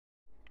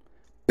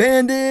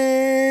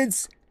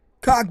Bandits!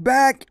 Cock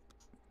back!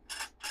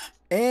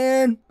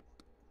 And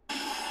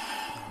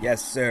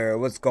yes, sir.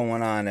 What's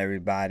going on,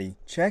 everybody?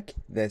 Check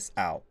this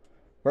out.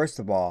 First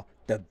of all,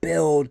 the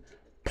build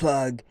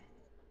plug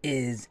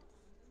is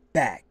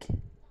back.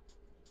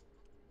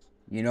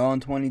 You know,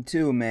 on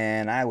 22,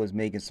 man, I was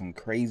making some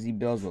crazy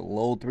builds with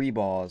low 3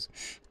 balls.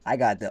 I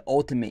got the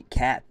ultimate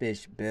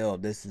catfish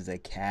build. This is a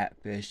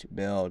catfish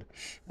build.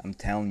 I'm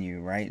telling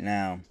you right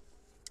now.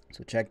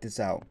 So check this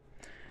out.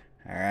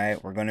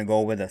 Alright, we're going to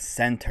go with a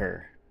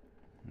center.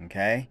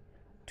 Okay?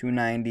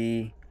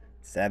 290,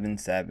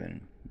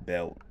 7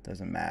 build.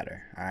 Doesn't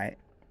matter. Alright?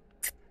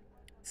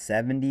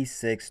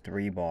 76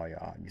 3 ball,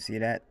 y'all. You see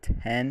that?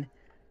 10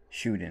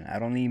 shooting. I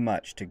don't need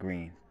much to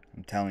green.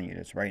 I'm telling you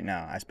this right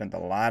now. I spent a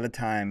lot of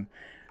time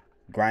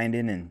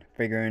grinding and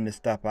figuring this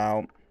stuff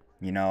out.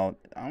 You know,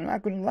 I'm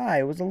not going to lie.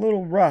 It was a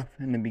little rough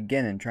in the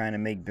beginning trying to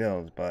make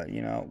builds. But,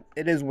 you know,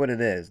 it is what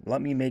it is.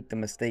 Let me make the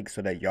mistakes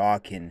so that y'all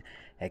can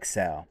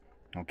excel.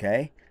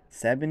 Okay?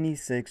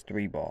 76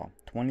 3 ball.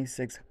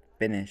 26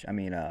 finish.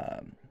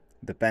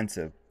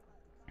 Defensive.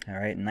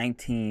 Alright?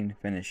 19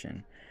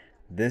 finishing.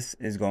 This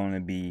is going to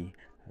be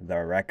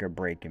the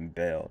record-breaking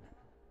build.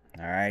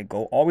 Alright?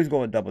 Always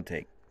go with double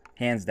take.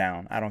 Hands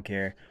down. I don't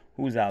care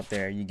who's out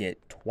there. You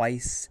get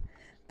twice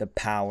the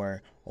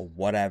power or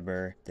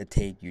whatever the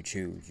take you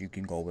choose. You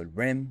can go with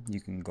rim.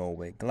 You can go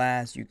with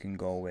glass. You can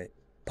go with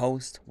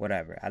post.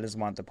 Whatever. I just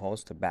want the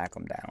post to back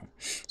them down.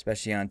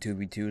 Especially on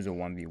 2v2s or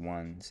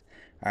 1v1s.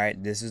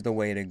 Alright, this is the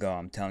way to go.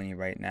 I'm telling you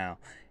right now.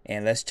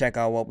 And let's check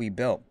out what we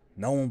built.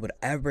 No one would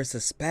ever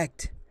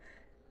suspect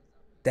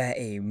that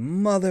a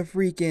mother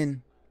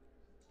freaking...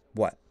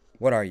 What?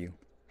 What are you?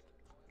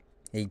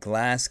 A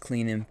glass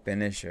cleaning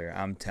finisher.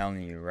 I'm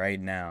telling you right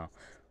now.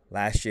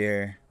 Last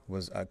year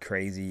was a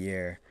crazy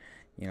year.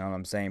 You know what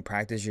I'm saying?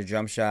 Practice your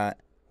jump shot.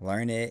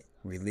 Learn it.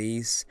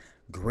 Release.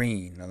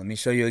 Green. Now let me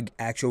show you an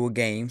actual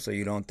game so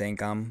you don't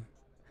think I'm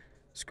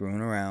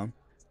screwing around.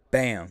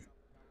 Bam.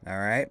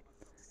 Alright?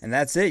 And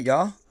that's it,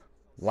 y'all.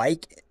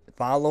 Like,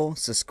 follow,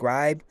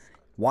 subscribe.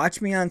 Watch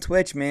me on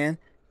Twitch, man.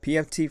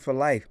 PFT for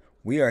life.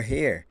 We are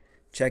here.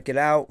 Check it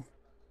out.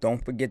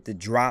 Don't forget to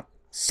drop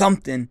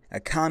something, a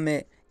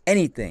comment,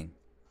 anything.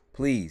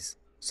 Please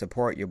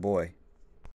support your boy.